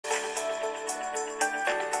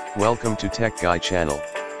Welcome to Tech Guy channel.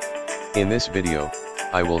 In this video,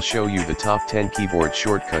 I will show you the top 10 keyboard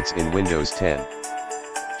shortcuts in Windows 10.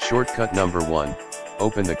 Shortcut number 1,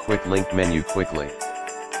 open the Quick Link menu quickly.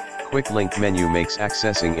 Quick Link menu makes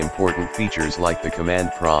accessing important features like the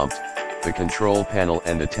command prompt, the control panel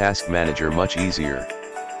and the task manager much easier.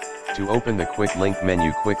 To open the Quick Link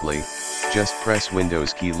menu quickly, just press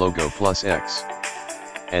Windows key logo plus X.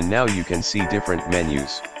 And now you can see different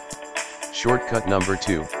menus. Shortcut number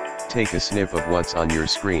 2, take a snip of what's on your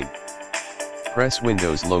screen. Press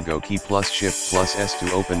Windows logo key plus Shift plus S to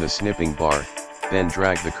open the snipping bar, then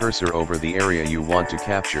drag the cursor over the area you want to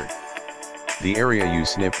capture. The area you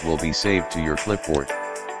snip will be saved to your clipboard.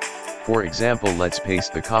 For example, let's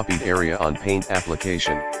paste the copied area on Paint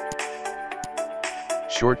application.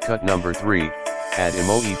 Shortcut number 3, add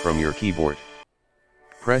emoji from your keyboard.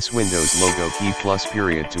 Press Windows logo key plus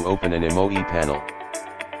period to open an emoji panel.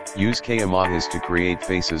 Use emojis to create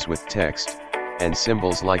faces with text, and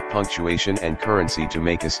symbols like punctuation and currency to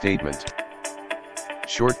make a statement.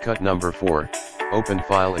 Shortcut number 4, open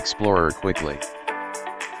File Explorer quickly.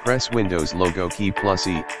 Press Windows logo key plus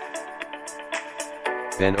E.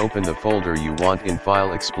 Then open the folder you want in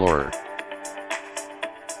File Explorer.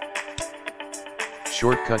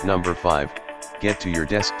 Shortcut number 5, get to your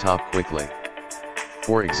desktop quickly.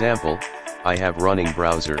 For example, I have running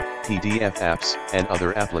browser, PDF apps, and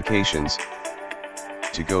other applications.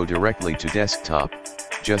 To go directly to desktop,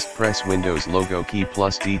 just press Windows logo key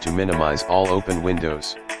plus D to minimize all open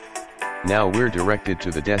windows. Now we're directed to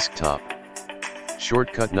the desktop.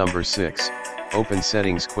 Shortcut number 6, open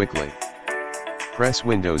settings quickly. Press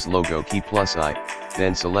Windows logo key plus I,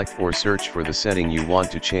 then select or search for the setting you want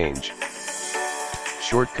to change.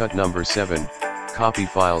 Shortcut number 7, copy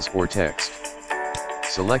files or text.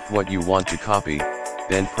 Select what you want to copy,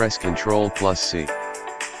 then press Ctrl plus C.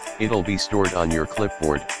 It'll be stored on your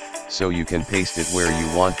clipboard, so you can paste it where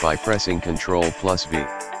you want by pressing Ctrl plus V.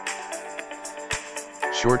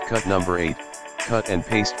 Shortcut number 8, cut and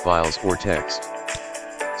paste files or text.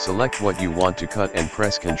 Select what you want to cut and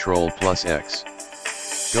press Ctrl plus X.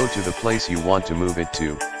 Go to the place you want to move it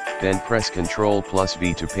to, then press Ctrl plus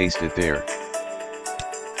V to paste it there.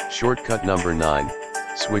 Shortcut number 9,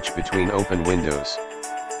 switch between open windows.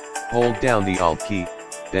 Hold down the Alt key,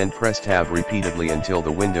 then press Tab repeatedly until the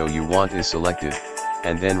window you want is selected,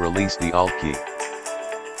 and then release the Alt key.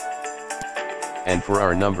 And for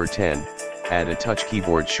our number 10, add a touch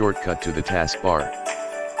keyboard shortcut to the taskbar.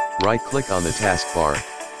 Right-click on the taskbar,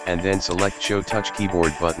 and then select Show Touch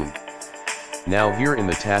Keyboard button. Now here in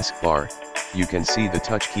the taskbar, you can see the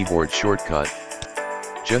touch keyboard shortcut.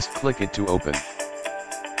 Just click it to open.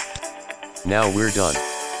 Now we're done.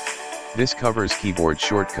 This covers keyboard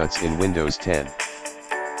shortcuts in Windows 10.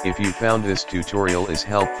 If you found this tutorial is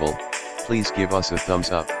helpful, please give us a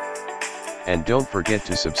thumbs up. And don't forget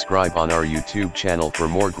to subscribe on our YouTube channel for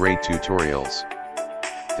more great tutorials.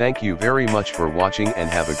 Thank you very much for watching and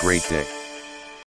have a great day.